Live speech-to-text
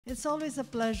It's always a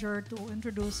pleasure to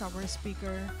introduce our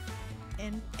speaker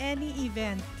in any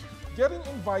event. Getting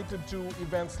invited to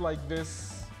events like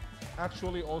this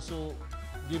actually also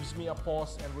gives me a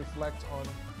pause and reflect on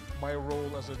my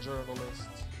role as a journalist.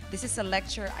 This is a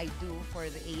lecture I do for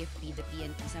the AFP, the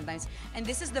PNP sometimes, and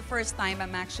this is the first time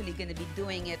I'm actually going to be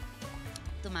doing it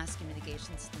to mass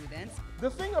communication students.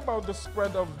 The thing about the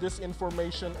spread of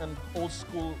disinformation and old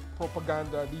school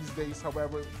propaganda these days,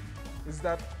 however, is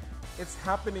that it's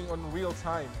happening on real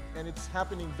time and it's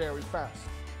happening very fast.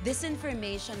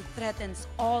 Disinformation threatens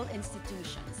all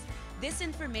institutions.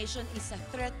 Disinformation is a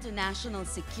threat to national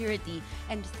security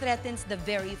and threatens the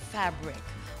very fabric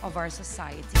of our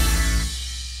society.